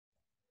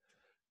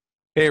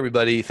Hey,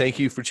 everybody. Thank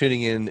you for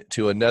tuning in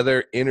to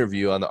another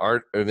interview on the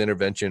Art of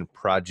Intervention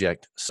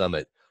Project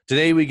Summit.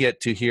 Today, we get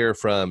to hear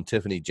from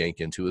Tiffany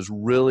Jenkins, who has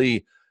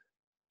really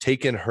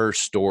taken her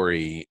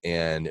story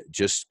and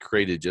just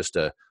created just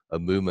a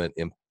movement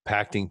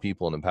impacting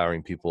people and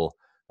empowering people.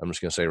 I'm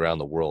just going to say around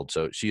the world.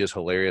 So she is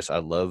hilarious.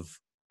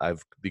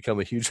 I've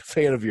become a huge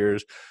fan of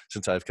yours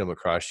since I've come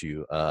across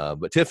you.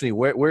 But Tiffany,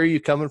 where are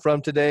you coming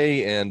from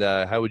today? And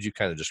how would you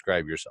kind of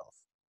describe yourself?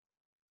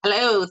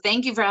 Hello,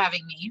 thank you for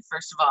having me.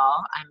 First of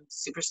all, I'm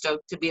super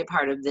stoked to be a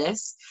part of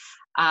this.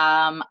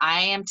 I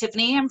am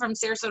Tiffany. I'm from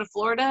Sarasota,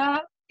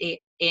 Florida,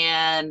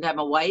 and I'm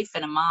a wife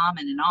and a mom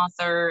and an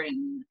author,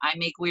 and I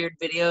make weird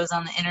videos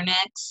on the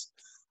internet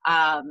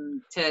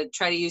to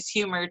try to use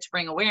humor to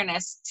bring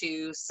awareness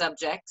to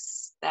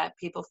subjects that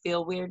people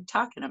feel weird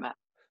talking about.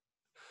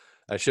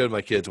 I showed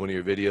my kids one of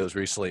your videos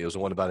recently. It was the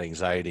one about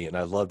anxiety, and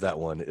I love that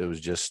one.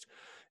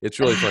 It's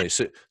really funny.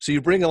 So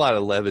you bring a lot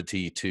of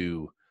levity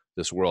to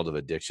this world of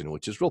addiction,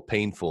 which is real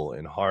painful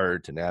and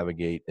hard to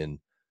navigate, and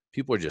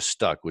people are just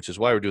stuck. Which is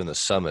why we're doing the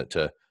summit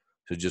to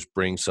just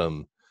bring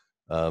some,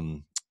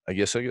 I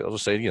guess I'll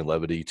just say it again,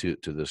 levity to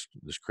this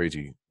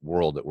crazy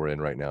world that we're in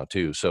right now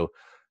too. So,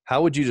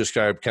 how would you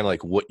describe kind of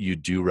like what you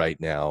do right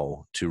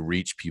now to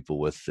reach people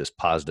with this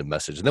positive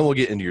message? And then we'll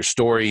get into your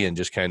story and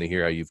just kind of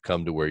hear how you've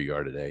come to where you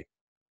are today.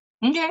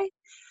 Okay.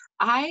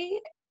 I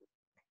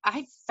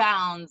I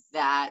found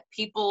that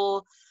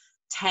people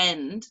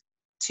tend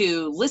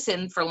to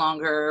listen for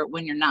longer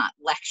when you're not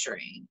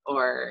lecturing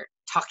or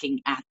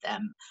talking at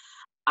them.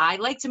 I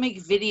like to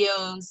make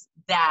videos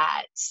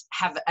that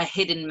have a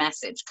hidden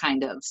message,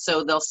 kind of.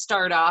 So they'll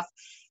start off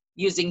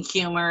using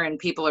humor, and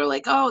people are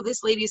like, oh,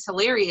 this lady's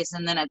hilarious.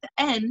 And then at the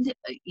end,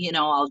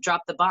 I'll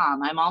drop the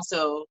bomb. I'm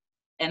also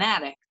an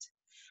addict.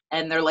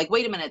 And they're like,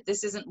 wait a minute,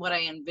 this isn't what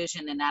I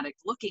envisioned an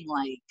addict looking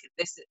like.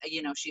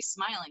 She's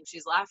smiling,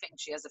 she's laughing,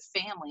 she has a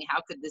family.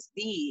 How could this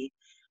be?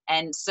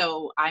 And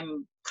so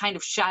I'm kind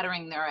of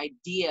shattering their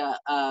idea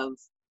of,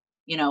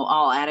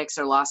 all addicts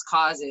are lost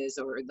causes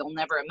or they'll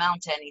never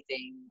amount to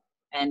anything.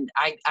 And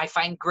I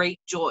find great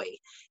joy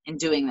in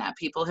doing that.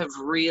 People have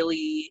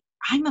really,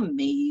 I'm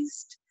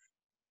amazed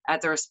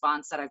at the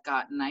response that I've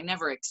gotten. I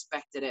never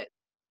expected it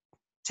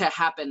to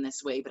happen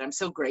this way, but I'm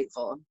so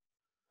grateful.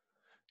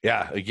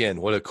 Yeah,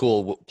 again, what a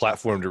cool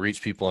platform to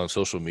reach people on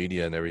social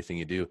media and everything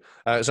you do.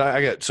 So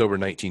I got sober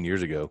 19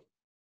 years ago,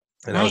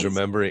 and I was Nice.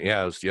 remembering,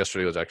 yeah,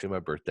 yesterday was actually my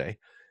birthday,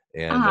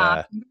 and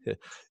Ah,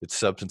 it's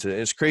substance. And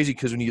it's crazy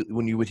because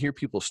when you would hear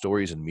people's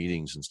stories and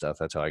meetings and stuff,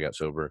 that's how I got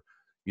sober.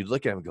 You'd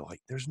look at them and go,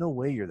 like, "There's no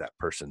way you're that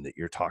person that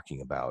you're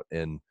talking about,"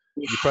 and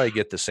you probably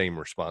get the same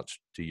response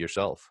to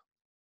yourself.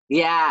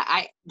 yeah,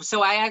 I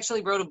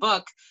actually wrote a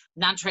book,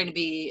 not trying to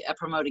be a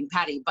promoting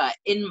Patty, but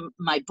in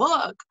my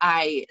book,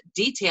 I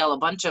detail a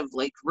bunch of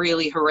like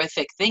really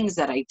horrific things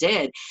that I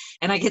did.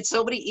 And I get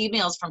so many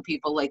emails from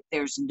people like,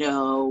 there's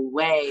no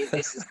way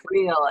this is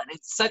real. And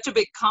it's such a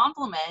big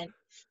compliment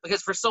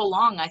because for so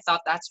long I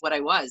thought that's what I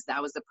was. That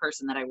was the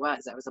person that I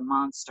was. I was a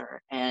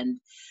monster.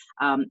 And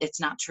it's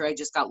not true. I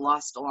just got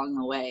lost along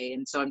the way.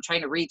 And so I'm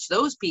trying to reach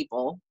those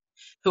people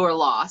who are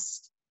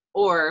lost,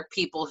 or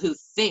people who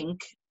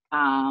think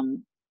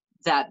um,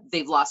 that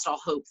they've lost all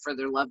hope for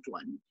their loved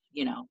one,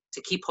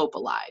 to keep hope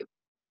alive.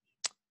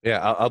 Yeah,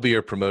 I'll be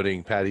your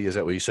promoting Patty. Is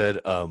that what you said?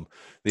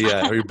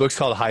 Your book's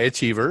called High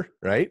Achiever,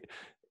 right?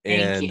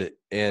 Thank you.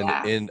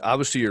 Yeah. And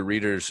obviously your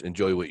readers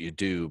enjoy what you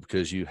do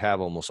because you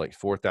have almost like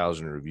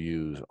 4,000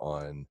 reviews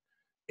on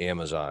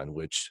Amazon,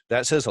 which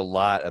that says a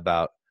lot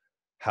about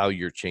how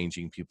you're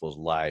changing people's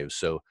lives.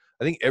 So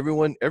I think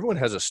everyone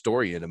has a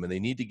story in them and they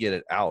need to get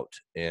it out.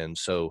 And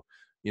so,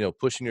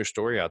 pushing your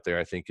story out there,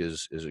 I think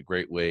is a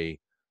great way,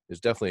 is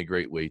definitely a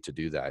great way to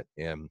do that.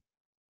 And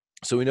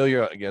so we know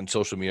you're again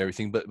social media,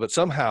 everything, but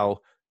somehow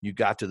you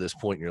got to this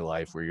point in your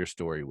life where your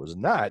story was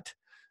not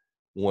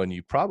one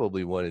you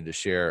probably wanted to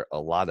share a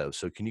lot of.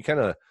 So can you kind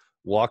of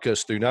walk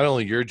us through not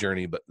only your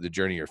journey, but the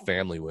journey your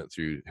family went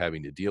through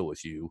having to deal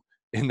with you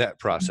in that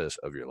process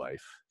of your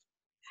life?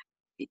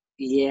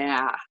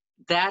 Yeah.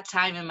 That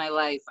time in my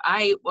life,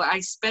 I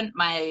spent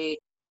my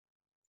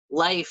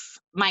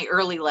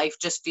early life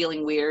just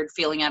feeling weird,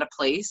 feeling out of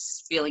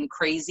place, feeling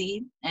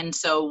crazy. And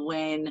so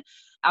when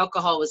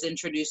alcohol was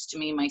introduced to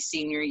me my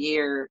senior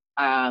year,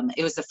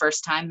 it was the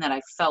first time that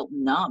I felt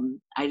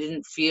numb. I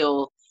didn't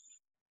feel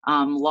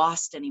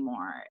lost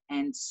anymore.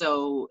 And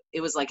so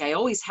it was like I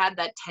always had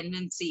that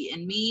tendency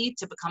in me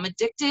to become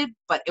addicted,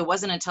 but it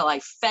wasn't until I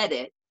fed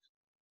it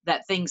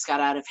that things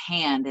got out of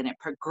hand, and it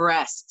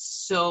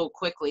progressed so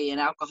quickly. And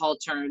alcohol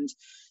turned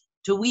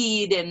to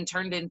weed and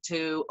turned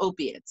into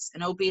opiates.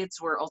 And opiates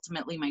were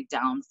ultimately my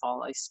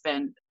downfall. I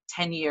spent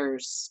 10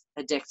 years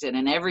addicted.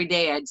 And every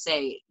day I'd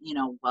say,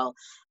 well,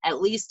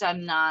 at least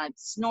I'm not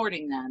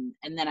snorting them.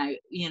 And then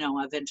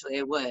eventually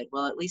I would.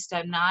 Well, at least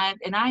I'm not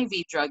an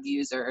IV drug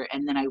user.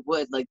 And then I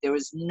would. Like there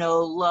was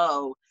no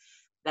low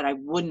that I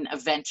wouldn't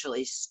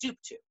eventually stoop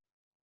to.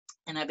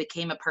 And I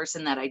became a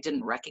person that I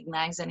didn't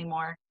recognize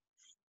anymore.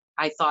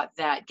 I thought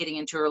that getting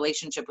into a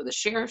relationship with a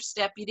sheriff's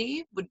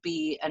deputy would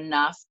be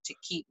enough to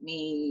keep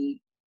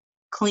me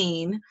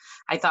clean.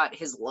 I thought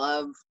his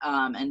love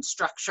and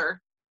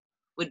structure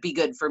would be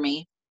good for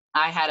me.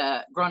 I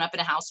had grown up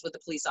in a house with a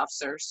police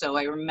officer, so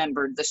I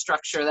remembered the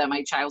structure that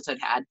my childhood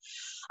had.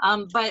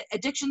 But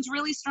addiction's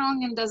really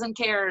strong and doesn't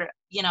care,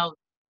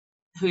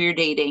 who you're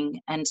dating.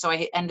 And so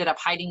I ended up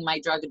hiding my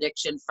drug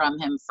addiction from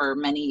him for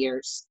many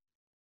years.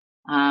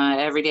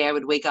 Every day I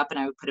would wake up and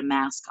I would put a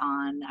mask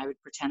on. I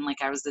would pretend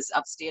like I was this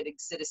upstanding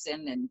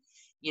citizen. And,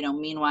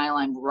 meanwhile,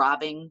 I'm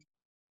robbing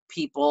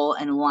people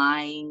and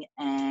lying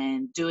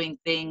and doing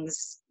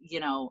things,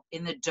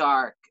 in the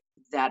dark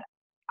that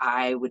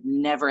I would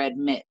never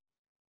admit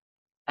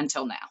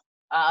until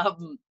now.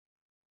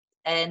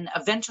 And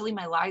eventually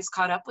my lies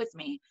caught up with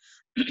me.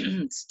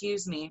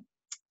 Excuse me.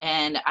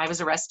 And I was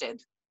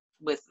arrested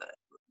with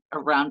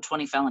around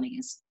 20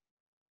 felonies.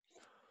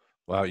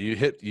 Wow,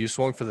 you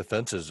swung for the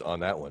fences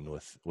on that one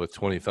with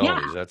 20 Yeah.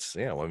 felonies. That's,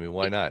 yeah, well, I mean,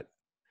 why not?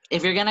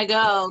 If you're gonna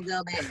go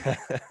big.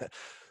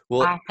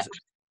 Well, I,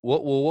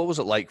 what was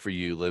it like for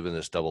you living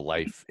this double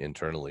life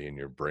internally in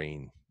your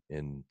brain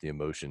and the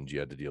emotions you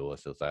had to deal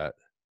with that?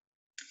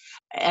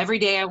 every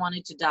day I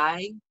wanted to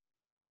die.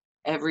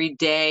 Every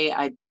day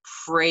I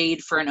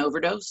prayed for an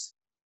overdose.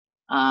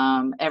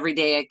 Every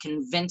day I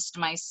convinced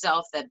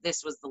myself that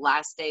this was the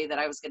last day that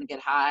I was going to get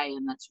high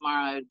and that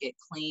tomorrow I would get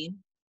clean.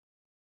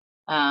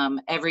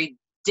 Every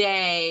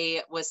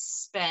day was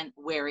spent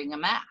wearing a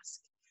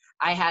mask.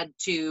 I had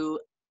to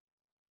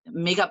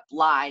make up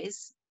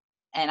lies,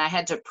 and I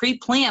had to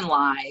pre-plan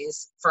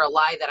lies for a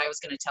lie that I was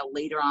going to tell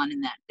later on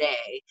in that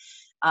day.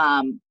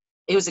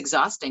 It was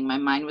exhausting. My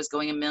mind was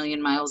going a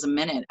million miles a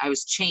minute. I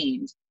was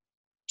chained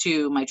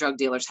to my drug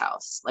dealer's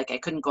house. Like, I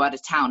couldn't go out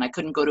of town. I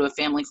couldn't go to a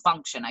family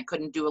function. I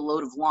couldn't do a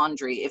load of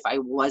laundry if I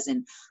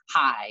wasn't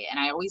high. And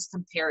I always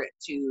compare it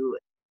to,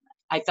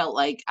 I felt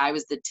like I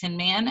was the Tin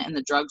Man and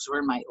the drugs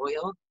were my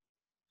oil.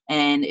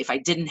 And if I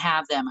didn't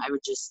have them, I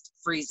would just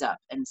freeze up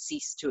and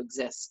cease to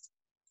exist.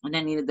 And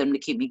I needed them to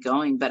keep me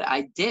going. But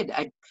I did.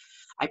 I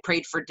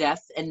prayed for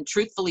death. And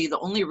truthfully, the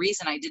only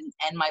reason I didn't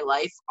end my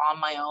life on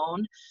my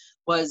own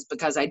was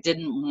because I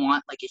didn't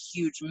want like a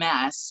huge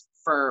mess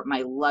for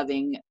my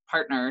loving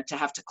partner to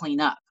have to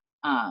clean up.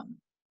 I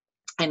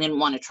didn't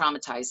want to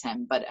traumatize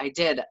him, but I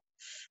did.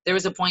 There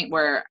was a point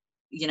where,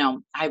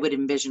 I would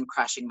envision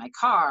crashing my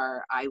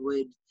car.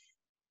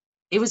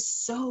 It was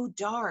so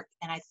dark,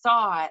 and I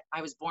thought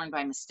I was born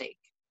by mistake.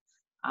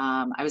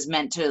 I was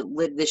meant to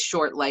live this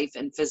short life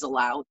and fizzle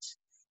out,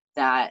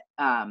 that,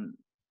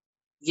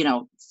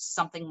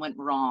 something went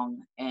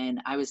wrong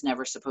and I was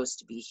never supposed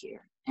to be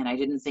here. And I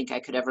didn't think I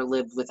could ever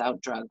live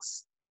without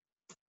drugs.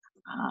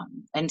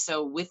 And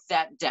so with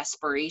that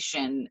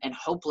desperation and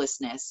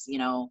hopelessness,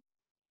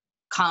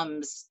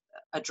 comes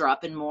a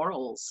drop in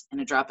morals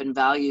and a drop in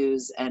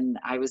values. And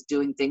I was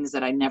doing things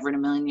that I never in a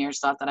million years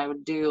thought that I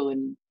would do.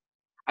 And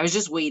I was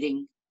just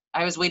waiting.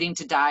 I was waiting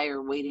to die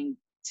or waiting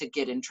to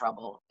get in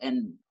trouble.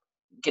 And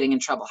getting in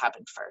trouble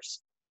happened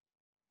first.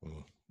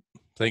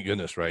 Thank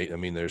goodness, right? I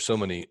mean, there's so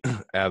many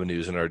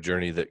avenues in our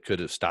journey that could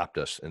have stopped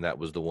us, and that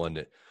was the one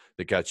that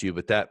got you.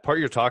 But that part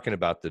you're talking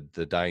about,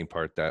 the dying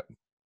part, that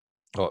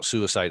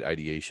suicide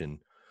ideation,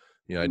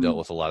 I dealt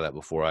with a lot of that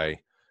before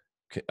I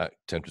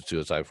attempted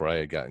suicide, before I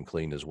had gotten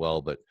clean as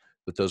well. But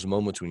those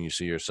moments when you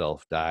see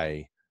yourself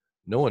die,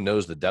 no one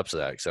knows the depths of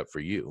that except for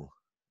you.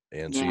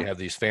 And so Yeah. you have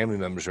these family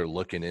members who are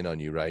looking in on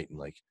you, right? And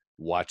like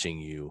watching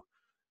you,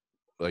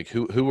 like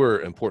who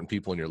were important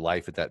people in your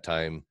life at that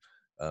time,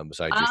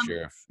 besides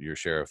your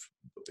sheriff,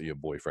 your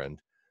boyfriend.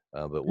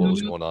 But what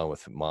was Mhm. going on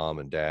with mom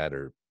and dad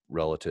or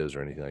relatives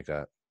or anything like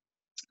that?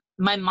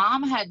 My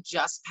mom had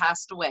just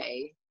passed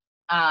away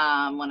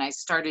when I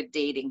started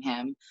dating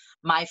him.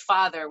 My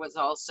father was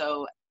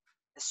also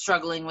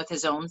struggling with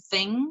his own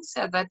things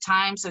at that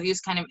time, so he was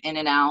kind of in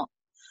and out.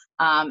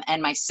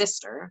 And my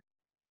sister,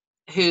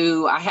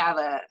 who I have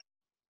a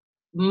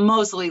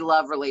mostly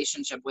love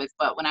relationship with,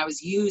 but when I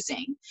was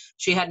using,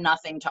 she had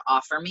nothing to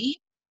offer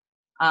me.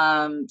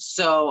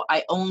 So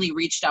I only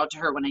reached out to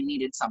her when I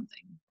needed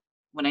something,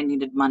 when I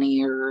needed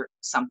money or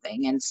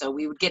something. And so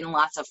we would get in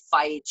lots of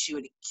fights. She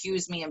would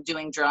accuse me of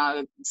doing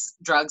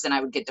drugs, and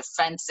I would get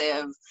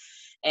defensive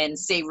and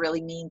say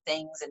really mean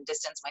things and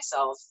distance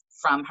myself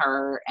from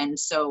her. And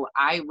so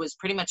I was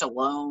pretty much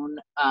alone.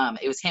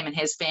 It was him and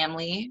his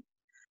family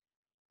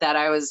that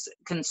I was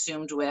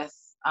consumed with.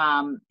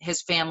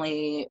 His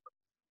family,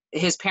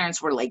 his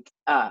parents were like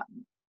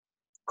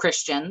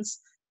Christians,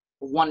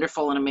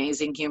 wonderful and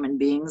amazing human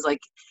beings.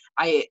 Like,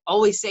 I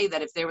always say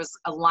that if there was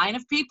a line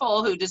of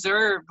people who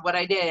deserved what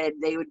I did,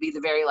 they would be the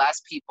very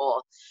last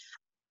people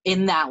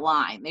in that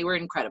line. They were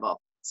incredible.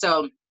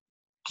 So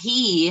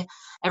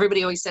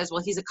everybody always says,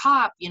 well, he's a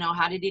cop,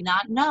 how did he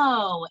not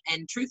know?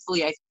 And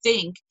truthfully, I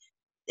think,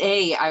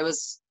 I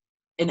was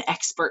an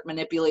expert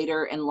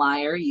manipulator and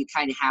liar. You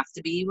kind of have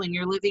to be when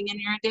you're living in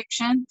your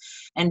addiction.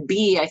 And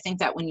B, I think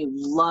that when you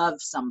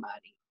love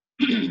somebody,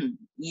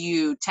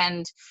 you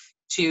tend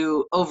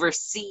to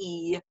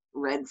oversee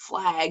red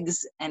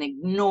flags and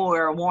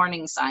ignore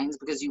warning signs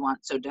because you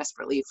want so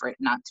desperately for it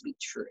not to be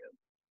true.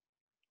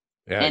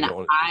 Yeah, And you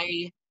don't.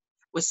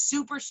 was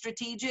super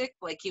strategic.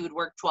 Like he would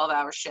work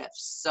 12-hour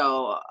shifts.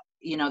 So,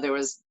 there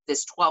was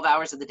this 12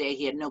 hours of the day,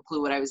 he had no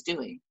clue what I was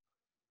doing.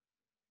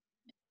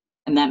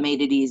 And that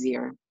made it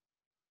easier.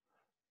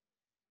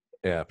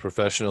 Yeah,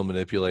 professional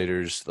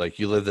manipulators, like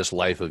you live this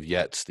life of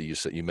yets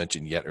that you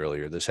mentioned yet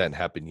earlier. This hadn't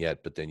happened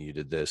yet, but then you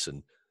did this,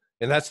 and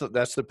that's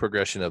the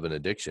progression of an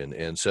addiction.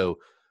 And so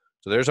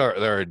there's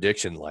our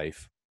addiction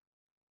life,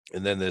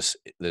 and then this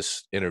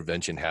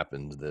intervention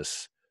happened,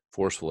 this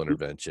forceful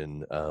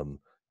intervention. I'm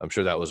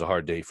sure that was a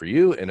hard day for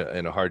you and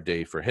a hard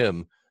day for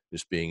him,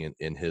 just being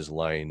in his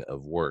line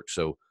of work.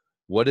 So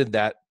what did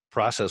that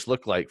process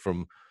look like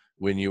from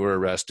when you were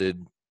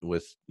arrested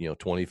with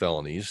 20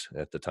 felonies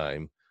at the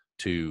time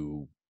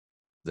to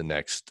the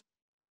next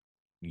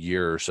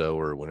year or so,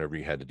 or whenever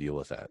you had to deal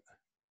with that?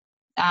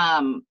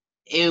 Um,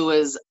 it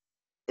was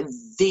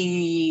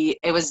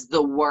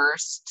the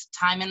worst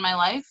time in my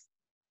life,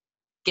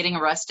 getting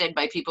arrested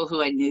by people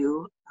who I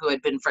knew, who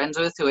had been friends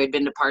with, who I'd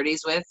been to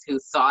parties with, who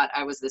thought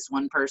I was this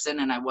one person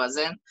and I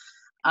wasn't.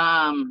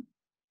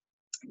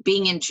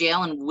 Being in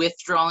jail and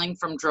withdrawing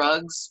from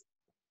drugs,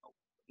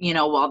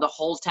 while the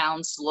whole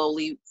town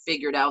slowly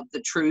figured out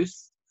the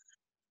truth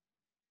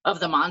of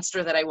the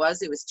monster that I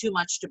was. It was too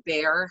much to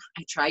bear.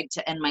 I tried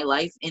to end my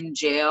life in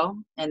jail,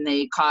 and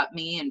they caught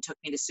me and took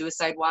me to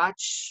suicide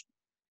watch.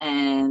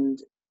 And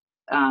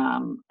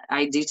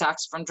I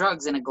detoxed from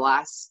drugs in a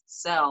glass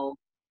cell.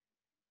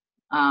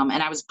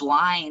 And I was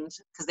blind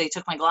because they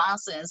took my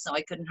glasses, so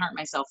I couldn't hurt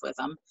myself with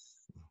them.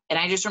 And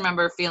I just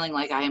remember feeling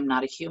like I am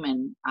not a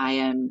human. I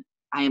am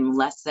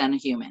less than a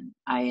human.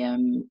 I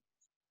am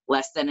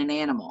less than an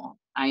animal.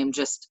 I am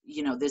just,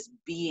 this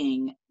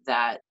being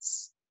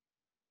that's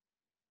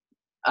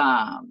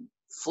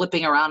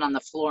flipping around on the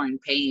floor in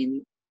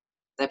pain,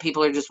 that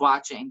people are just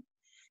watching.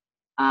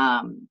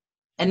 And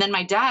then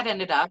my dad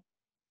ended up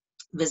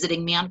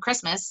visiting me on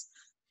Christmas,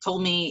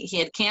 told me he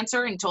had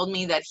cancer, and told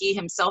me that he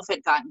himself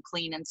had gotten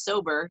clean and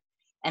sober,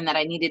 and that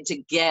I needed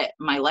to get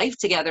my life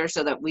together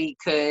so that we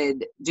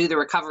could do the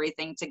recovery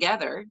thing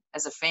together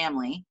as a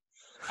family.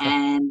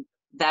 And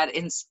that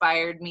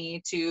inspired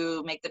me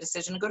to make the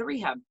decision to go to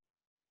rehab.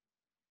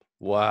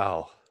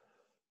 Wow.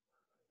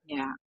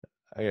 Yeah.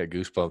 I got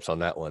goosebumps on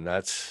that one.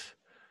 That's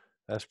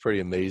pretty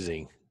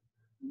amazing.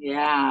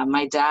 Yeah.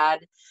 My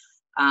dad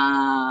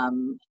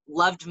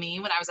loved me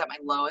when I was at my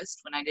lowest,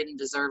 when I didn't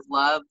deserve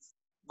love,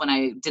 when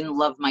I didn't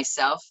love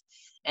myself.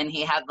 And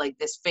he had like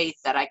this faith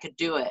that I could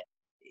do it,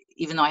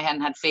 even though I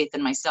hadn't had faith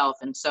in myself.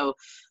 And so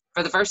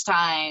for the first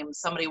time,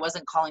 somebody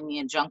wasn't calling me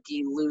a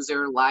junkie,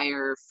 loser,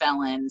 liar,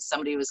 felon.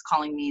 Somebody was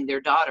calling me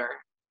their daughter.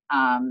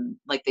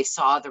 Like they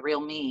saw the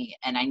real me,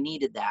 and I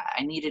needed that.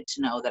 I needed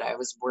to know that I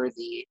was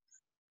worthy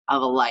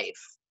of a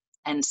life.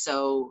 And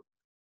so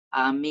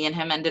me and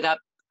him ended up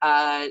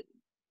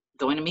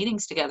going to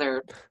meetings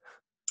together.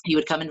 He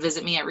would come and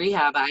visit me at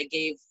rehab. I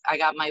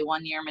got my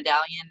 1-year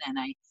medallion, and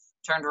I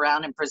turned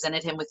around and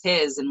presented him with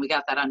his, and we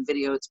got that on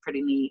video. It's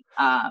pretty neat.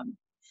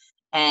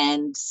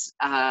 And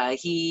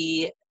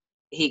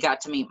he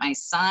got to meet my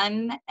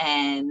son,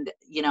 and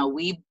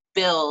we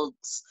built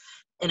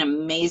an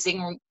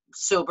amazing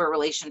sober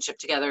relationship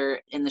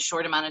together in the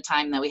short amount of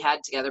time that we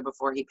had together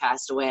before he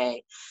passed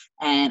away.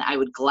 And I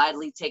would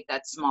gladly take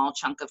that small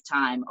chunk of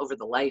time over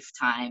the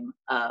lifetime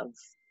of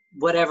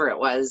whatever it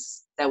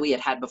was that we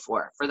had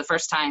before. For the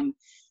first time,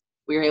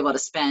 we were able to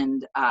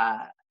spend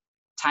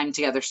time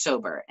together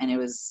sober, and it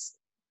was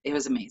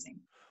amazing.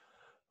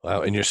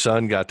 Wow. And your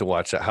son got to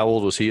watch that. How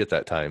old was he at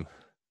that time?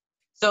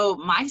 So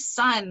my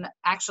son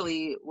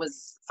actually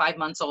was 5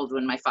 months old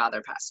when my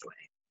father passed away.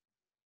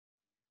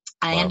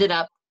 I Wow. ended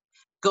up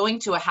going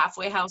to a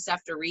halfway house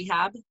after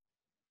rehab,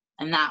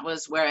 and that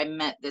was where I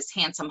met this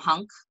handsome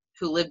hunk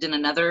who lived in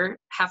another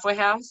halfway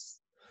house.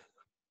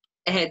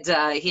 And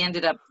he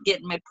ended up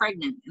getting me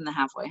pregnant in the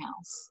halfway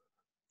house.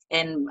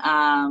 And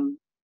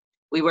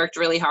we worked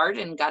really hard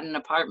and got an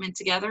apartment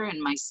together,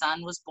 and my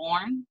son was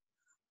born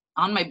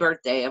on my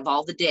birthday. Of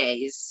all the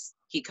days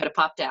he could have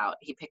popped out,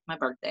 he picked my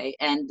birthday.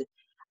 And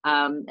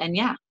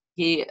yeah,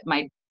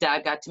 my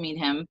dad got to meet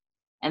him.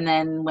 And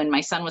then when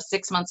my son was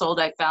 6 months old,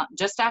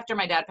 just after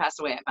my dad passed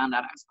away, I found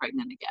out I was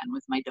pregnant again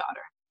with my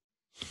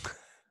daughter.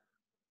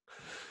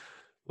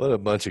 What a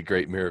bunch of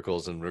great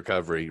miracles in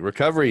recovery.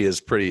 Recovery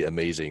is pretty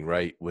amazing,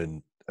 right?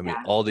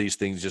 Yeah. All these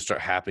things just start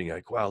happening,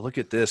 like, wow, look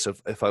at this.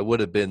 If I would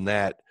have been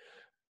that,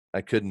 I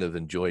couldn't have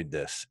enjoyed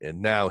this.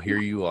 And now here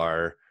you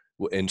are.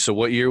 And so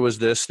what year was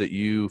this that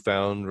you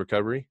found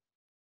recovery?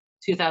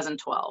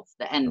 2012,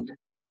 the end.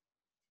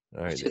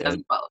 All right.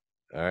 2012.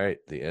 All right.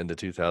 The end of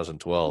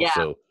 2012. Yeah.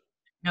 So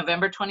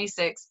November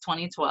 26,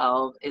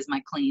 2012 is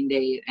my clean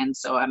date. And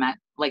so I'm at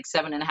like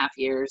 7.5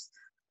 years,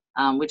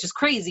 which is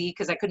crazy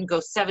because I couldn't go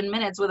 7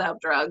 minutes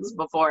without drugs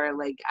before.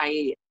 Like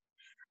I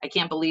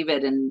can't believe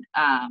it. And,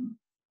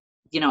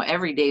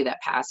 every day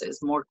that passes,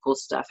 more cool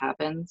stuff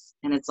happens.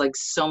 And it's like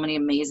so many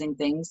amazing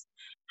things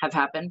have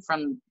happened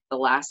from the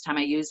last time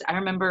I used. I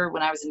remember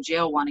when I was in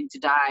jail wanting to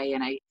die.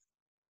 And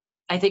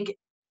I think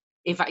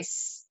if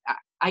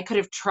I could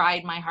have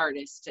tried my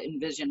hardest to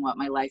envision what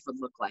my life would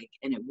look like,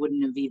 and it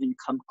wouldn't have even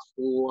come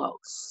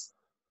close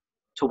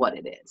to what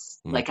it is.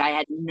 Mm. Like, I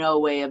had no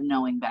way of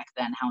knowing back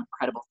then how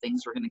incredible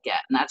things were going to get.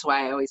 And that's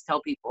why I always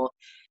tell people,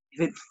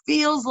 if it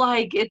feels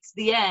like it's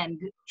the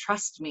end,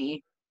 trust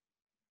me,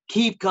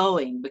 keep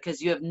going,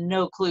 because you have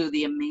no clue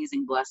the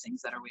amazing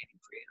blessings that are waiting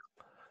for you.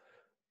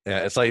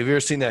 Yeah, it's like, have you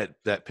ever seen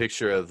that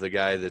picture of the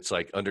guy that's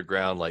like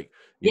underground, like,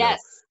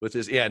 Yes. with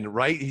his, yeah, and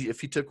right, if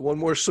he took one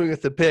more swing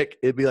at the pick,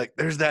 it'd be like,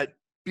 there's that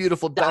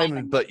beautiful diamond,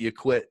 Diamond. but you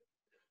quit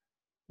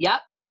Yep.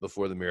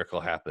 before the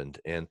miracle happened.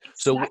 And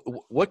so, Exactly.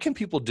 what can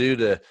people do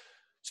to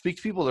speak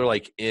to people that are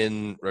like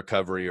in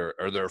recovery, or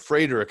they're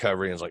afraid of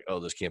recovery and it's like, oh,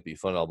 this can't be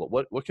fun at all?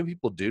 But what can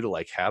people do to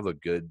like have a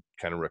good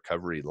kind of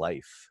recovery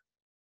life?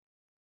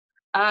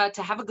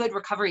 To have a good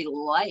recovery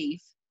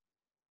life,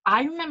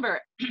 I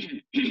remember,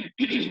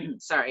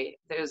 sorry,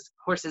 there's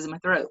horses in my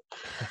throat.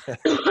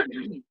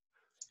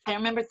 I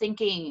remember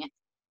thinking,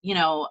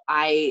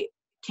 I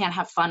can't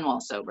have fun while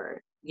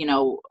sober.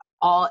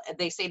 All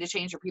they say to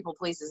change your people,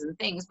 places, and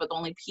things, but the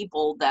only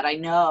people that I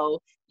know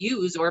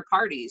use or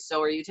parties.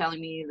 So are you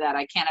telling me that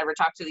I can't ever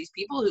talk to these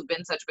people who've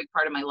been such a big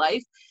part of my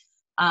life?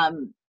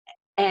 Um,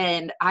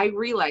 and I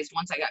realized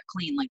once I got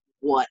clean, like,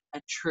 what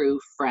a true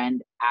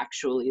friend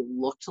actually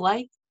looked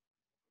like.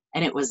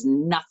 And it was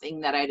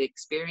nothing that I'd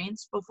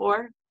experienced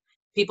before.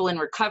 People in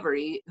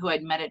recovery who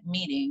I'd met at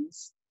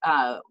meetings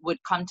would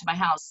come to my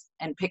house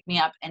and pick me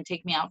up and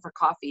take me out for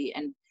coffee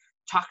and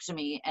talk to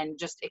me and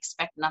just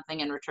expect nothing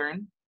in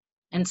return.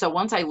 And so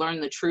once I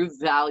learned the true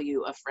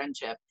value of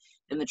friendship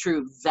and the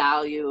true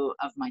value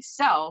of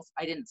myself,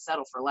 I didn't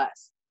settle for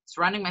less.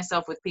 Surrounding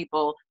myself with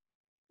people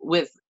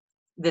with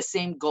the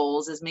same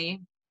goals as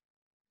me,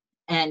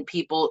 and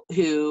people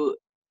who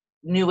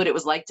knew what it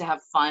was like to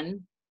have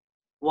fun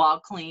while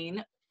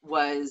clean,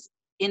 was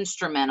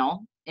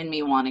instrumental in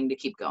me wanting to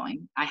keep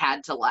going. I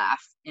had to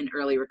laugh in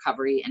early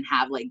recovery and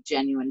have like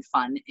genuine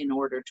fun in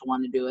order to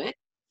want to do it.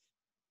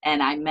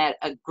 And I met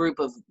a group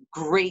of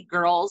great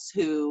girls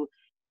who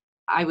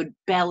I would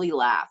belly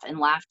laugh and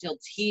laugh till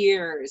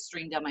tears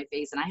streamed down my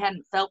face. And I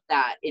hadn't felt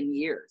that in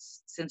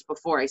years, since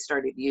before I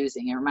started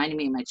using. It reminded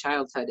me of my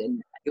childhood,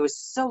 and it was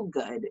so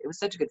good. It was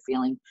such a good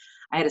feeling.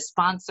 I had a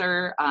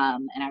sponsor,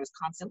 and I was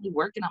constantly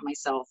working on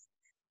myself,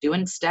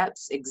 doing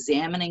steps,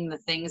 examining the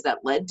things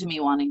that led to me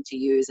wanting to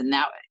use. And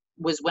that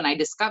was when I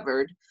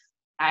discovered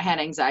I had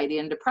anxiety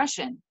and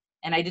depression.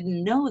 And I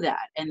didn't know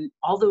that. And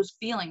all those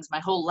feelings, my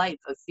whole life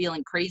of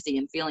feeling crazy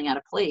and feeling out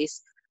of place,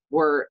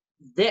 were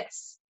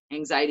this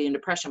anxiety and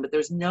depression, but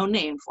there's no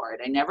name for it.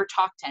 I never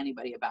talked to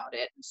anybody about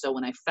it. And so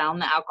when I found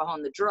the alcohol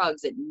and the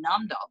drugs, it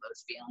numbed all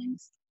those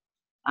feelings.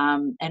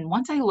 And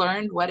once I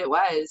learned what it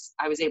was,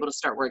 I was able to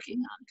start working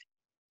on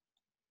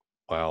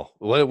it. Wow.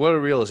 What a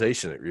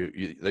realization that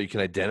that you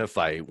can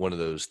identify one of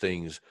those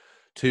things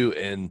too.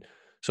 And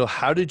so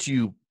how did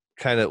you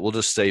kind of, we'll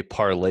just say,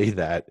 parlay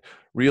that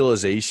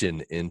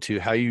realization into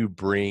how you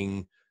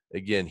bring,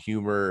 again,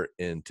 humor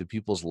into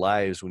people's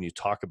lives when you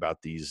talk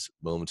about these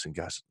moments, and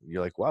gosh,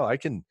 you're like, wow, I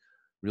can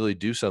really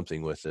do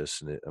something with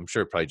this. And I'm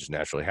sure it probably just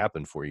naturally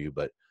happened for you,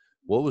 but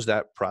what was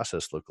that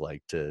process look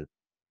like to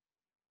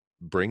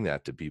bring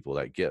that to people,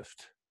 that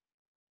gift?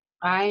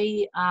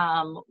 I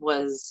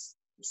was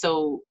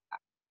so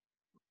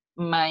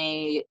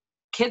my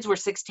kids were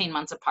 16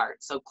 months apart.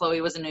 So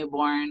Chloe was a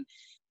newborn,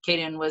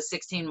 Kaden was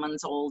 16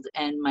 months old,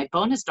 and my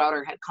bonus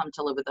daughter had come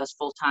to live with us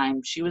full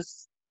time. She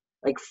was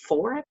like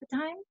 4 at the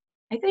time,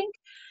 I think.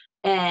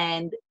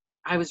 And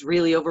I was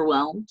really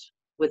overwhelmed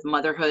with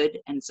motherhood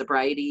and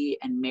sobriety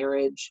and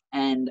marriage.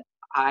 And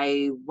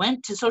I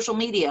went to social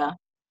media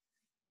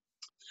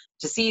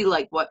to see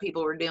like what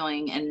people were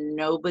doing, and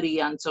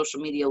nobody on social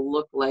media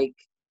looked like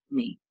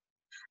me.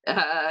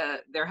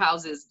 Their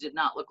houses did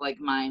not look like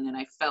mine, and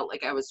I felt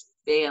like I was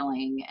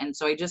failing. And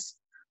so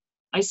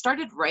I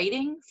started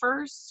writing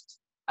first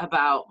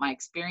about my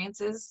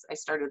experiences. I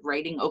started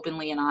writing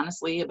openly and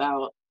honestly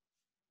about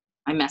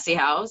my messy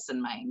house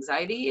and my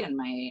anxiety and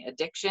my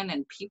addiction,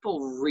 and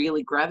people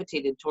really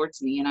gravitated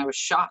towards me. And I was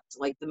shocked.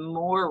 Like, the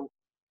more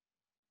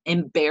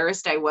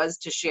embarrassed I was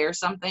to share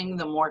something,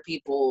 the more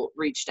people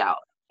reached out.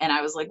 And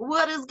I was like,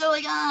 what is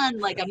going on?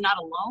 Like, I'm not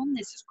alone.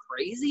 This is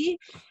crazy.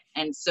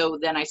 And so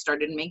then I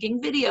started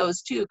making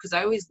videos too, because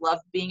I always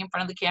loved being in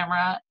front of the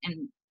camera,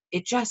 and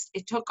it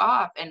took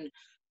off. And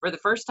for the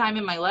first time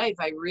in my life,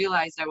 I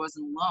realized I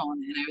wasn't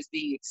alone and I was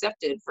being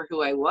accepted for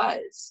who I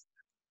was,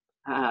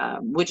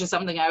 which is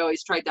something I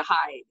always tried to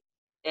hide.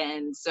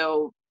 And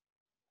so,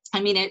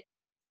 I mean, it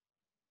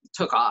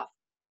took off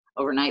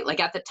overnight. Like,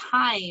 at the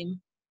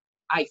time,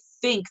 I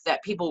think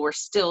that people were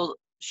still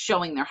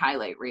showing their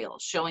highlight reel,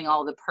 showing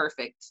all the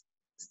perfect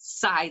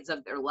sides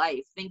of their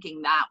life,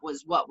 thinking that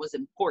was what was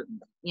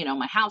important.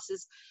 My house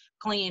is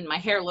clean, my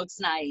hair looks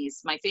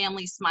nice, my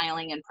family's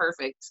smiling and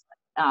perfect.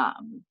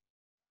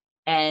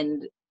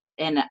 And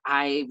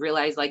I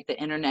realized like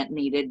the internet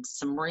needed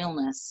some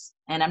realness.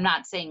 And I'm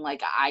not saying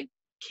like I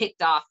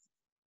kicked off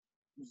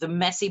the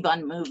messy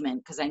bun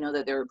movement, because I know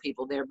that there were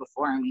people there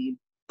before me,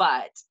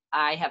 but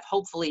I have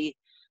hopefully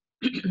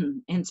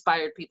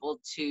inspired people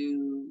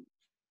to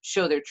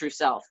show their true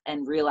self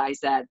and realize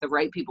that the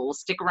right people will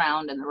stick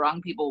around and the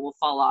wrong people will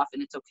fall off,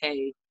 and it's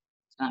okay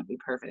to not be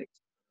perfect.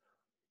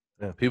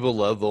 Yeah, people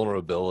love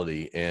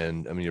vulnerability,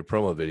 and I mean, your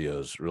promo video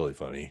is really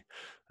funny.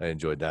 I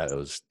enjoyed that. It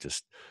was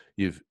just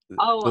you've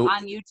Oh, the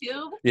on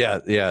YouTube? yeah,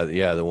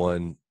 the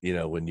one,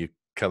 when you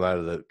come out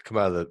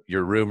of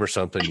your room or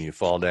something, you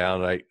fall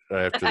down right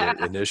after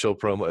the initial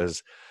promo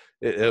is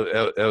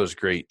that was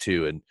great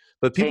too. And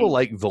but people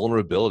Thanks. like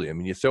vulnerability. I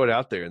mean, you throw it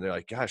out there and they're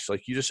like, gosh,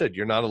 like you just said,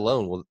 you're not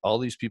alone. Well, all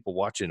these people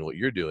watching what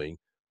you're doing,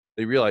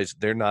 they realize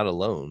they're not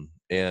alone.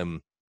 And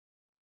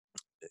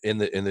in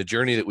the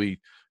journey that we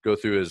go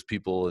through as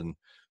people and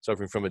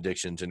suffering from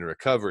addictions and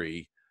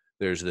recovery,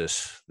 there's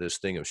this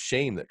thing of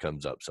shame that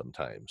comes up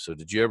sometimes. So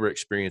did you ever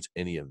experience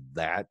any of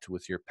that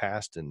with your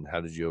past, and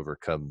how did you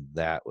overcome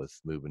that with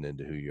moving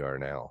into who you are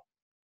now?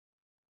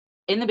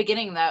 In the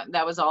beginning,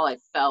 that was all I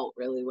felt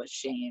really was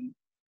shame.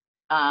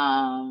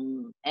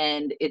 And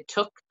it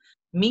took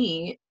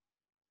me,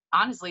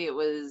 honestly, it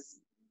was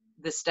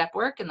the step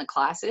work and the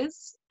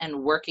classes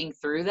and working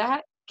through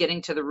that,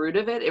 getting to the root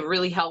of it. It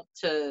really helped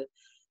to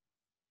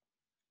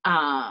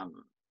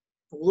um,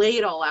 lay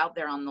it all out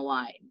there on the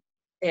line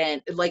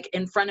and like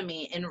in front of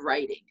me in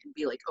writing and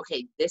be like,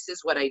 okay, this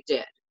is what I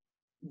did.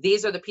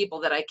 These are the people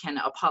that I can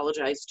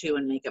apologize to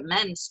and make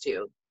amends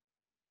to.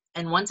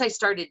 And once I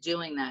started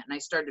doing that and I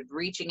started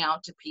reaching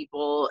out to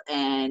people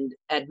and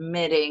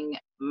admitting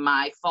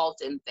my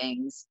fault in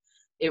things,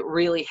 it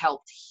really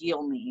helped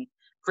heal me.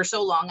 For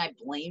so long, I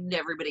blamed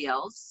everybody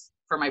else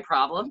for my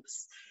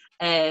problems.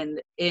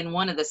 And in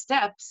one of the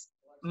steps,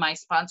 my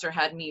sponsor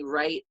had me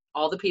write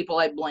all the people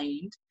I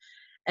blamed.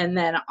 And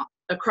then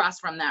across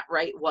from that,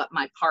 write what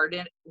my part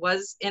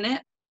was in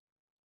it.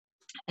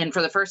 And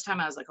for the first time,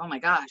 I was like, oh my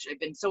gosh, I've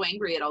been so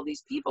angry at all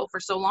these people for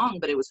so long,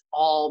 but it was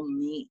all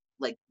me.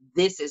 Like,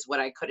 this is what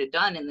I could have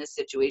done in this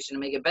situation to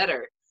make it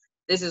better.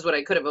 This is what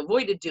I could have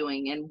avoided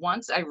doing. And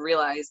once I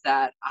realized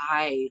that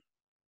I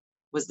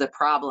was the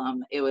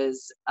problem, it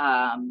was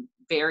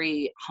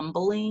very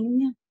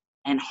humbling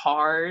and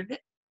hard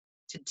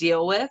to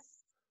deal with.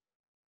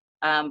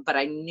 But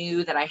I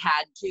knew that I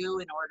had to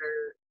in order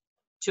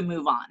to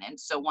move on. And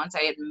so once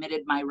I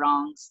admitted my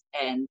wrongs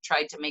and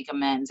tried to make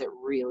amends, it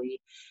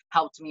really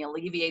helped me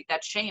alleviate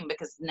that shame,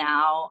 because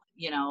now,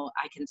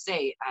 I can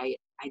say I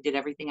did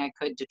everything I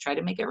could to try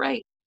to make it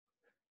right.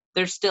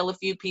 There's still a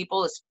few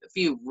people, a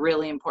few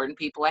really important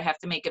people I have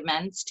to make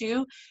amends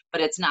to,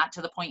 but it's not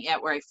to the point yet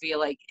where I feel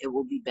like it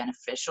will be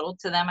beneficial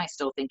to them. I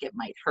still think it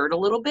might hurt a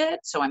little bit.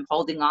 So I'm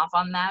holding off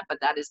on that, but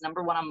that is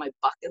number one on my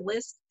bucket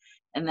list.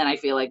 And then I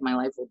feel like my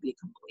life will be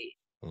complete.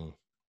 Mm.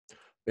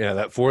 Yeah,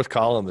 that fourth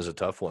column is a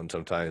tough one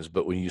sometimes,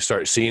 but when you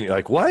start seeing it, you're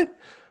like, what?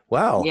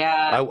 Wow.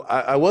 Yeah.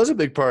 I was a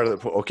big part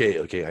of the,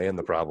 okay, I am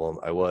the problem.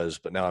 I was,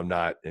 but now I'm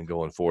not, and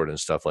going forward and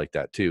stuff like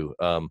that too.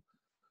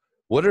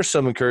 What are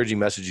some encouraging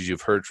messages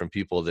you've heard from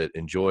people that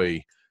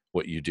enjoy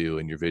what you do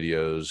in your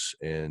videos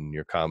and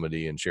your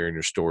comedy and sharing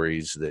your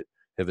stories that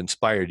have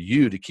inspired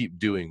you to keep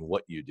doing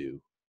what you do?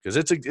 Because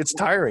it's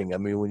tiring. I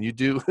mean, when you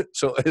do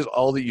so is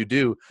all that you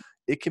do,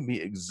 it can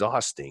be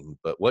exhausting.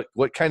 But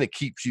what kind of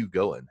keeps you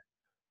going?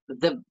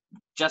 The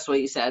Just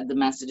what you said, the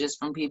messages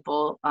from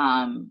people.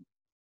 I'm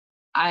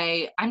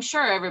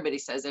sure everybody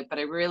says it, but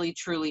I really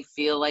truly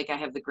feel like I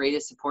have the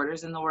greatest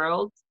supporters in the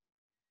world.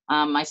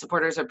 My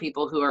supporters are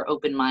people who are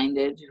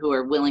open-minded, who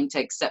are willing to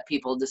accept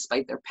people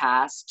despite their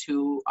past,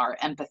 who are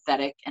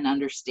empathetic and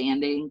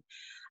understanding,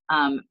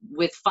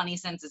 with funny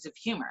senses of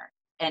humor.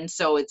 And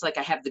so it's like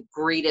I have the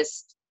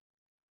greatest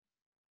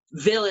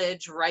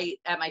village right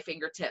at my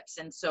fingertips.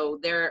 And so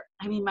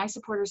my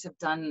supporters have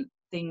done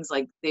things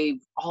like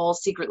they've all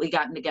secretly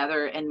gotten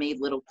together and made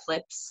little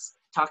clips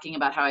talking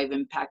about how I've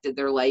impacted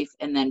their life,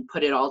 and then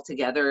put it all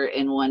together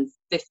in one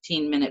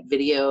 15-minute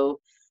video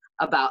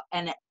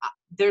and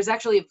there's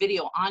actually a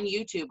video on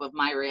YouTube of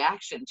my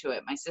reaction to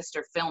it. My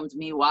sister filmed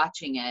me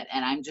watching it,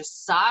 and I'm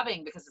just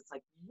sobbing because it's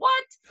like,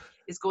 what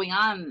is going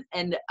on?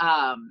 And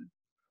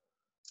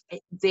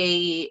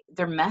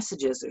their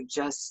messages are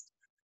just,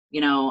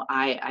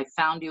 I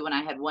found you when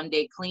I had 1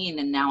 day clean,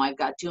 and now I've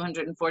got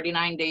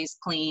 249 days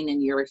clean,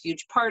 and you're a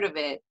huge part of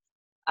it.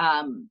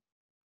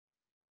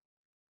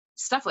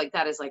 Stuff like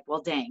that is like,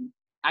 well, dang,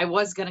 I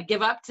was going to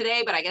give up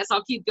today, but I guess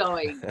I'll keep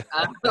going.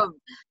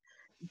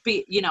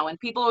 And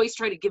people always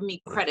try to give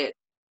me credit,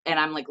 and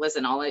I'm like,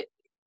 listen, all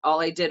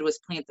I did was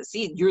plant the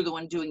seed. You're the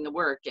one doing the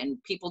work.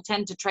 And people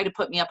tend to try to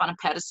put me up on a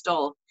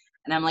pedestal,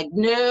 and I'm like,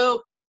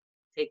 no,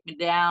 take me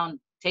down.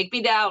 Take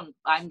me down.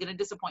 I'm going to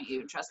disappoint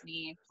you. Trust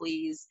me,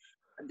 please.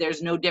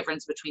 There's no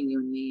difference between you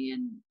and me.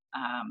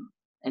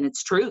 And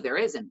it's true. There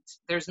isn't.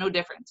 There's no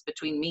difference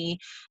between me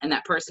and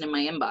that person in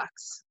my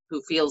inbox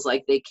who feels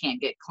like they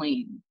can't get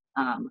clean,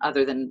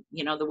 other than,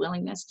 the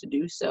willingness to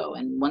do so.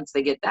 And once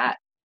they get that,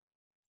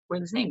 we're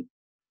the same.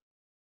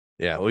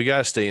 Yeah, we got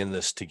to stay in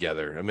this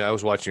together. I mean, I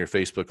was watching your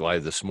Facebook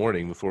Live this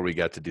morning before we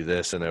got to do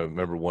this, and I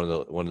remember one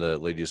of the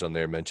ladies on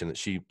there mentioned that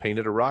she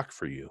painted a rock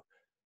for you.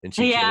 and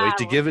she can't wait Yeah,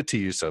 to give it to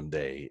you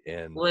someday.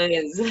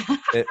 Liz.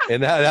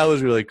 And that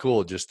was really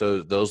cool. Just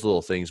those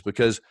little things,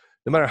 because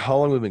no matter how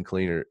long we've been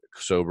clean or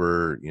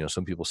sober,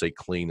 some people say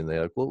clean and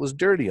they're like, well, it was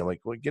dirty. I'm like,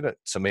 well, get it,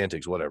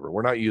 semantics, whatever.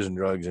 We're not using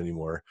drugs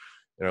anymore,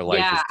 and our life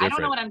Yeah, is I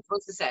don't know different. what I'm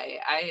supposed to say.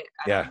 I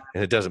don't Yeah, know.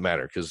 and it doesn't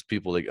matter, because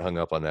people that get hung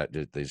up on that,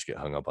 they just get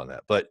hung up on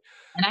that. But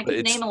And I could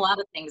it's name a lot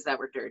of things that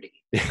were dirty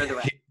for the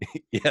record.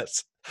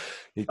 yes,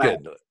 you But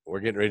could. We're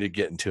getting ready to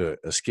get into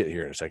a skit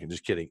here in a second.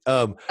 Just kidding.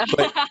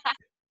 But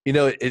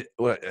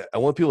what I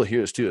want people to hear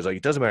this too is like,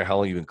 it doesn't matter how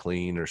long you've been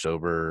clean or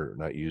sober, or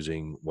not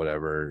using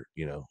whatever,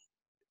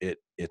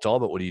 it's all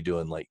about what are you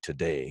doing like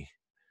today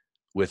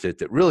with it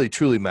that really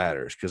truly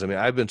matters. Because I mean,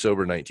 I've been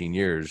sober 19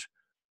 years,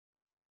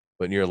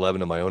 but in year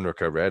 11 of my own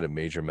recovery, I had a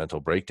major mental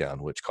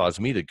breakdown, which caused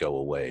me to go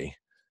away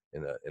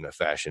in a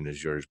fashion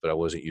as yours. But I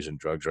wasn't using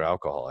drugs or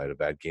alcohol. I had a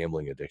bad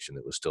gambling addiction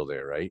that was still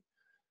there, right?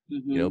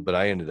 hmm But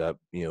I ended up,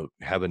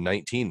 having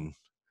 19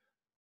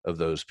 of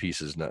those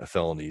pieces,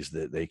 felonies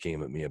that they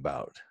came at me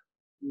about.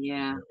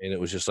 yeah, And it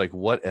was just like,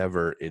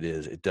 whatever it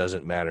is, it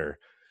doesn't matter.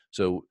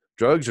 So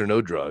drugs or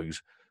no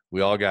drugs, we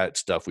all got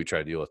stuff we try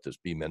to deal with to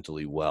be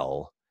mentally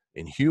well.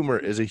 And humor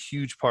is a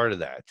huge part of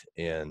that.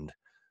 And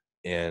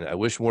I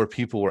wish more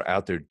people were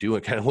out there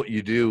doing kind of what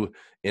you do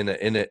in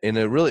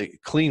a really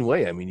clean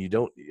way. I mean, you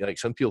don't, like,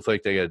 some people feel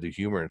like they got to do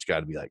humor and it's got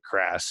to be like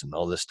crass and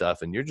all this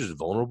stuff. And you're just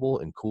vulnerable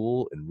and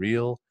cool and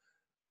real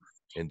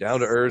and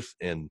down to earth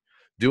and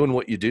doing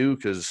what you do,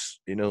 because,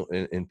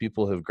 and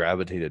people have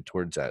gravitated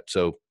towards that.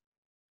 So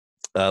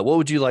what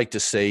would you like to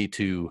say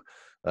to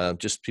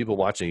just people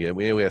watching it?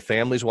 We have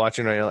families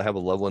watching right now that have a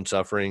loved one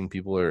suffering.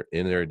 People are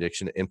in their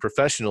addiction, and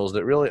professionals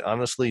that really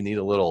honestly need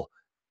a little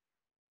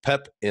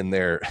pep in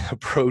their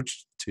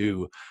approach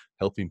to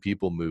helping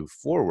people move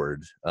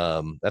forward.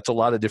 That's a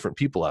lot of different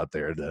people out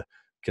there to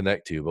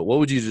connect to. But what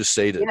would you just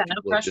say to yeah, no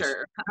people that just,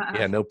 pressure.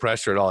 yeah, no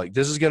pressure at all? Like,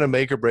 this is going to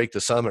make or break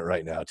the summit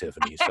right now,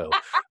 Tiffany. So,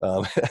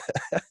 um,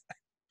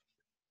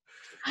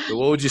 but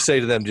what would you say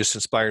to them, just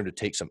inspire them to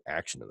take some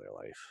action in their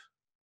life?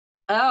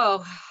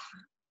 Oh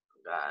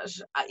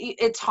gosh,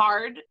 it's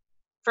hard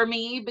for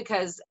me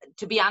because,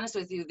 to be honest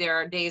with you, there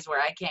are days where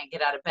I can't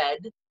get out of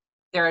bed.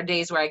 There are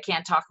days where I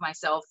can't talk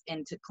myself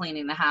into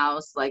cleaning the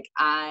house. Like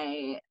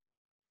I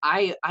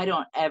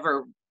don't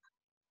ever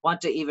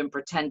want to even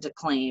pretend to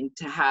claim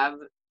to have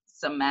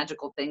some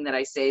magical thing that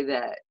I say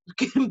that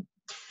can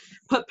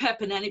put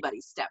pep in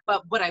anybody's step.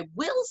 But what I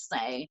will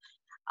say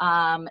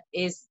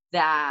is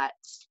that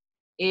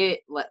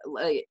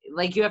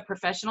like you have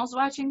professionals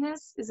watching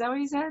this. Is that what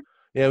you said?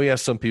 Yeah, we have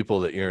some people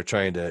that you're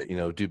trying to,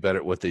 do better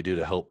at what they do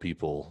to help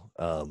people.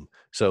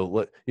 So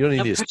what, you don't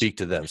No need to pressure. speak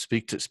to them.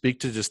 Speak to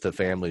just the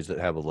families that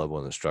have a loved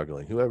one that's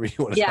struggling. Whoever you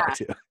want to Yeah. talk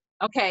to.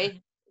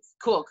 Okay.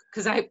 Cool.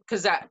 Because I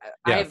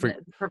Yeah, have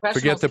forget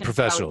professionals the can tell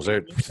professionals. you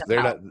They're need some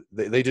they're help.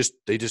 not. They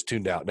just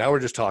tuned out. Now we're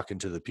just talking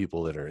to the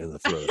people that are in the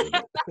throes of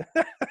it.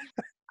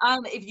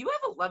 If you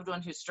have a loved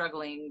one who's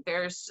struggling,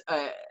 there's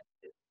uh,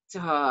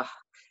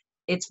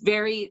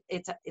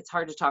 it's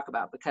hard to talk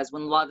about because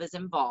when love is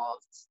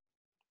involved,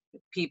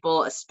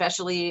 people,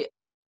 especially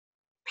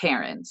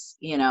parents,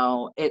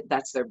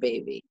 that's their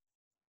baby.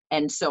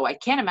 And so I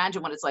can't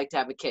imagine what it's like to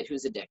have a kid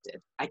who's addicted.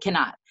 I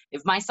cannot.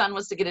 If my son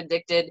was to get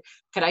addicted,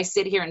 could I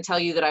sit here and tell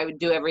you that I would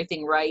do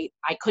everything right?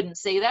 I couldn't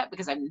say that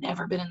because I've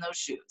never been in those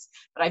shoes,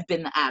 but I've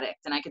been the addict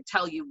and I could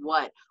tell you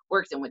what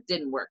worked and what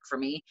didn't work for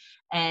me.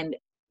 And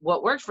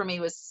what worked for me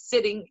was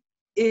sitting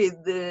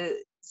in the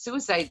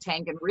suicide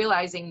tank and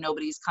realizing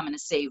nobody's coming to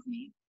save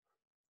me.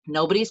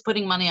 Nobody's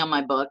putting money on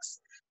my books.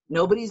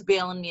 Nobody's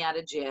bailing me out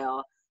of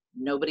jail.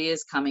 Nobody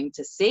is coming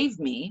to save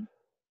me.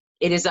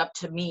 It is up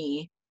to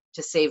me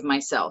to save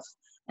myself.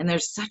 And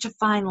there's such a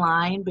fine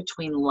line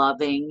between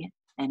loving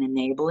and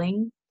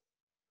enabling.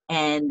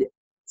 And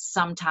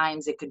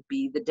sometimes it could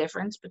be the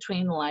difference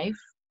between life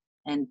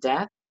and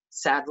death,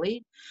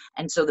 sadly.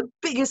 And so the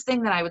biggest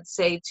thing that I would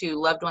say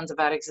to loved ones of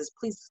addicts is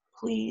please,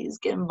 please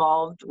get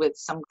involved with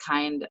some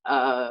kind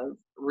of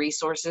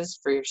resources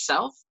for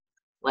yourself.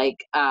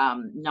 Like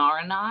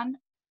Naranon.org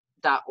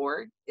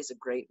is a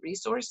great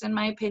resource in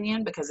my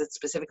opinion because it's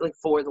specifically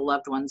for the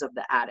loved ones of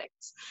the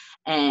addicts,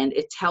 and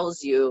it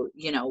tells you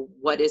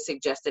what is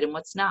suggested and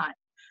what's not.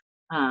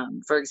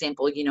 For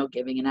example,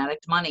 giving an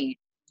addict money.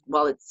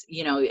 Well, it's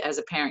as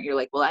a parent you're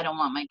like, well, I don't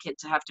want my kid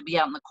to have to be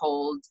out in the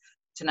cold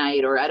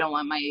tonight, or I don't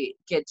want my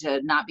kid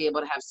to not be able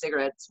to have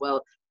cigarettes.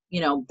 Well,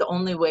 the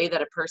only way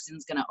that a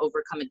person's going to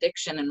overcome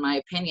addiction, in my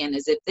opinion,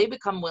 is if they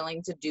become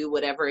willing to do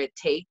whatever it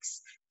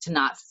takes to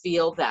not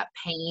feel that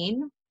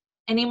pain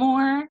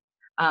anymore,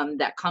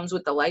 that comes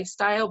with the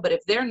lifestyle. But if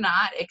they're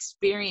not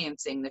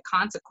experiencing the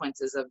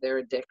consequences of their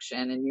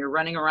addiction and you're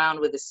running around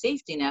with a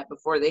safety net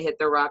before they hit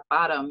their rock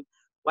bottom,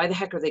 why the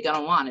heck are they going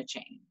to want to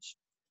change?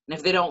 And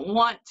if they don't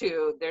want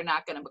to, they're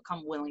not going to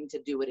become willing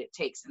to do what it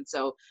takes. And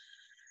so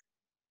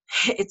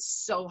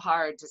it's so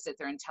hard to sit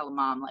there and tell a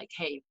mom, like,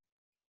 hey,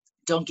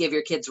 don't give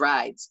your kids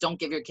rides, don't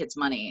give your kids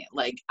money.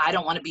 Like, I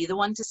don't want to be the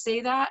one to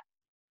say that,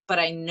 but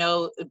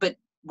but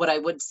what I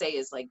would say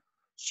is, like,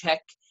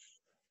 check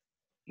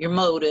your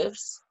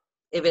motives,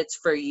 if it's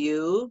for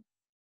you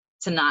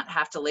to not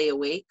have to lay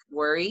awake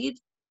worried,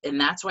 and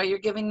that's why you're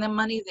giving them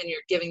money, then you're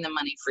giving them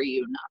money for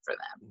you, not for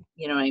them.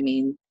 You know what I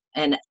mean?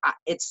 And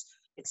it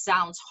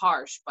sounds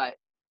harsh, but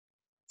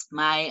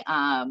my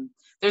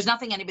there's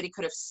nothing anybody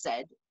could have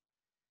said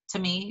to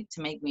me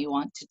to make me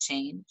want to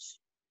change.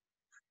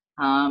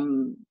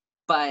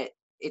 But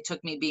it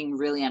took me being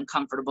really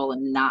uncomfortable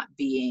and not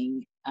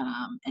being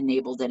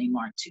enabled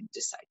anymore to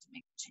decide to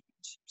make a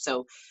change.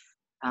 So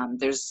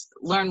there's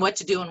learn what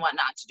to do and what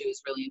not to do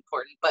is really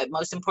important. But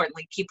most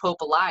importantly, keep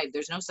hope alive.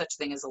 There's no such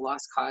thing as a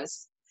lost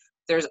cause.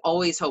 There's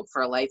always hope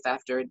for a life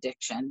after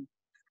addiction.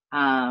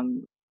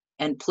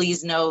 And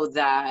please know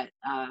that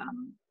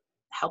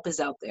help is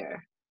out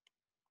there.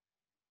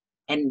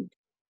 And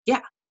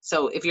yeah,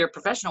 so if you're a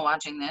professional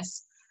watching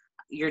this,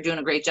 you're doing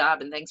a great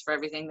job, and thanks for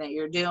everything that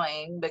you're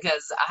doing,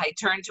 because I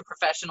turn to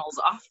professionals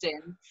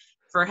often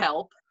for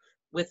help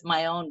with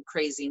my own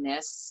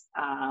craziness.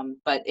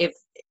 But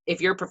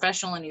if you're a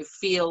professional and you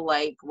feel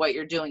like what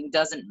you're doing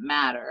doesn't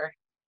matter,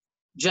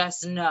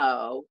 just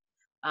know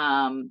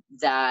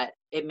that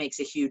it makes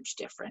a huge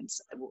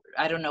difference.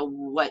 I don't know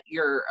what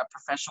you're a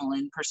professional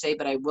in per se,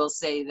 but I will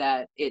say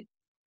that it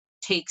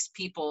takes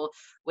people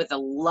with a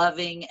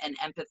loving and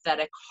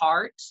empathetic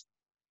heart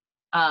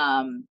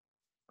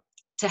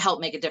to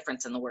help make a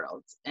difference in the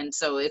world. And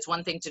so it's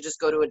one thing to just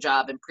go to a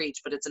job and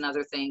preach, but it's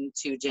another thing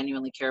to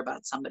genuinely care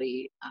about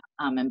somebody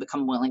and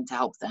become willing to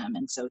help them.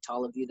 And so to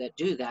all of you that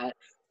do that,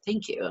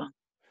 thank you.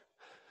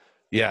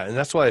 Yeah, and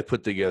that's why I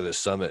put together this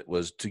summit,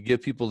 was to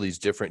give people these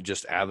different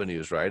just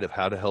avenues, right, of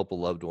how to help a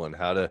loved one,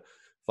 how to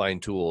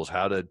find tools,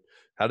 how to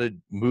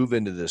move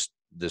into this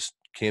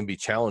can be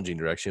challenging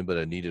direction, but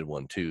a needed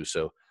one too.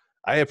 So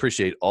I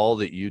appreciate all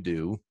that you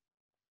do.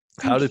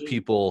 How do Thank you.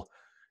 people,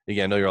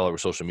 again, I know you're all over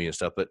social media and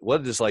stuff, but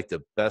what is like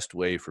the best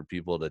way for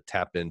people to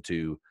tap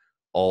into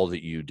all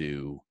that you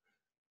do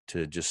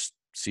to just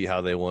see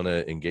how they want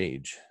to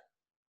engage?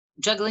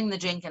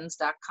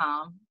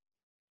 JugglingTheJenkins.com.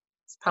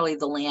 It's probably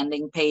the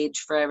landing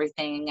page for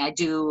everything. I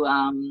do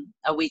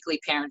a weekly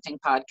parenting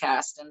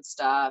podcast and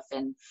stuff,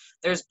 and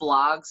there's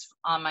blogs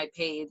on my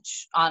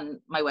page, on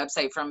my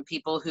website, from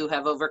people who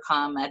have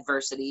overcome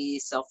adversity,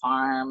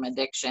 self-harm,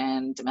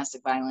 addiction,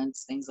 domestic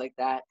violence, things like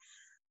that.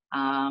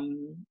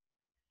 And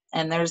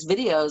there's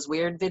videos,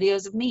 weird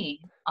videos of me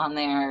on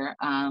there,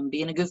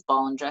 being a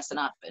goofball and dressing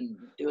up and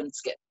doing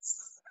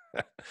skits.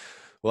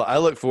 Well, I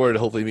look forward to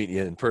hopefully meeting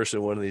you in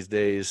person one of these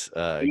days.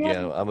 Yeah,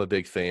 Again, I'm a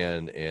big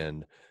fan,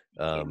 and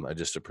thank you. I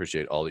just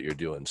appreciate all that you're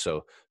doing.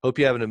 So hope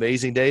you have an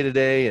amazing day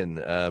today, and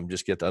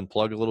just get to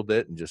unplug a little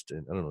bit and just, I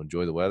don't know,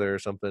 enjoy the weather or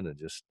something and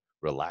just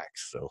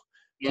relax. So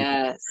keep up the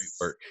great Yes.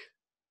 work.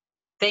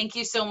 Thank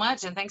you so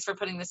much. And thanks for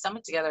putting this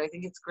summit together. I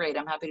think it's great.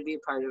 I'm happy to be a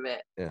part of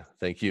it. Yeah.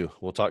 Thank you.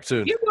 We'll talk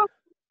soon. You're welcome.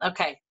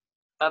 Okay.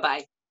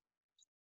 Bye-bye.